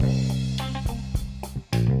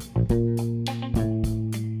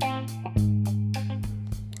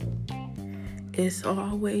It's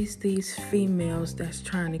always these females that's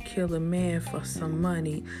trying to kill a man for some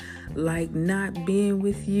money, like not being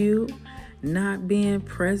with you, not being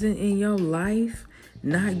present in your life,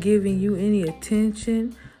 not giving you any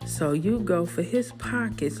attention. So you go for his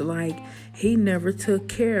pockets, like he never took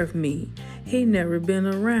care of me. He never been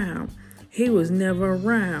around. He was never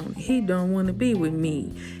around. He don't want to be with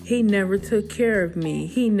me. He never took care of me.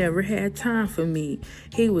 He never had time for me.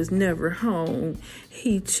 He was never home.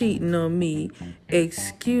 He cheating on me.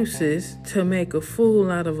 Excuses to make a fool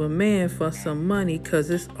out of a man for some money, because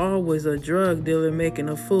it's always a drug dealer making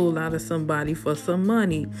a fool out of somebody for some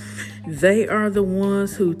money. They are the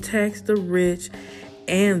ones who tax the rich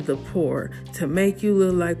and the poor to make you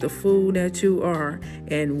look like the fool that you are.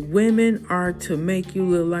 And women are to make you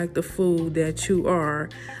look like the fool that you are.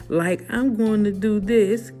 Like, I'm going to do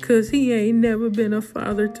this because he ain't never been a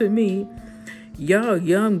father to me. Y'all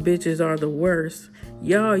young bitches are the worst.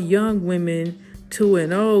 Y'all young women to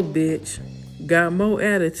an old bitch got more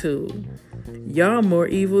attitude. Y'all more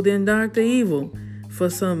evil than Dr. Evil for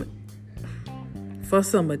some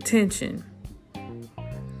attention.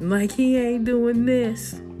 Like, he ain't doing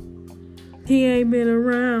this. He ain't been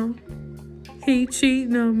around. He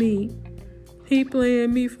cheating on me. He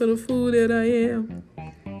playing me for the fool that I am.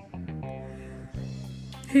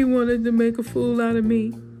 He wanted to make a fool out of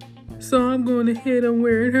me. So I'm going to hit him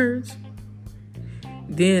where it hurts.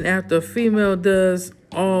 Then after a female does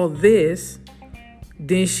all this,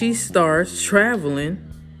 then she starts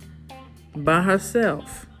traveling by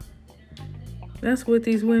herself. That's what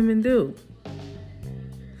these women do.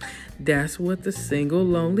 That's what the single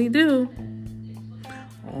lonely do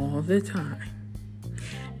all the time.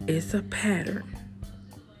 It's a pattern.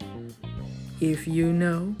 If you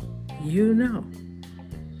know, you know.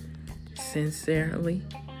 Sincerely,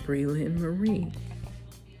 Breland Marie.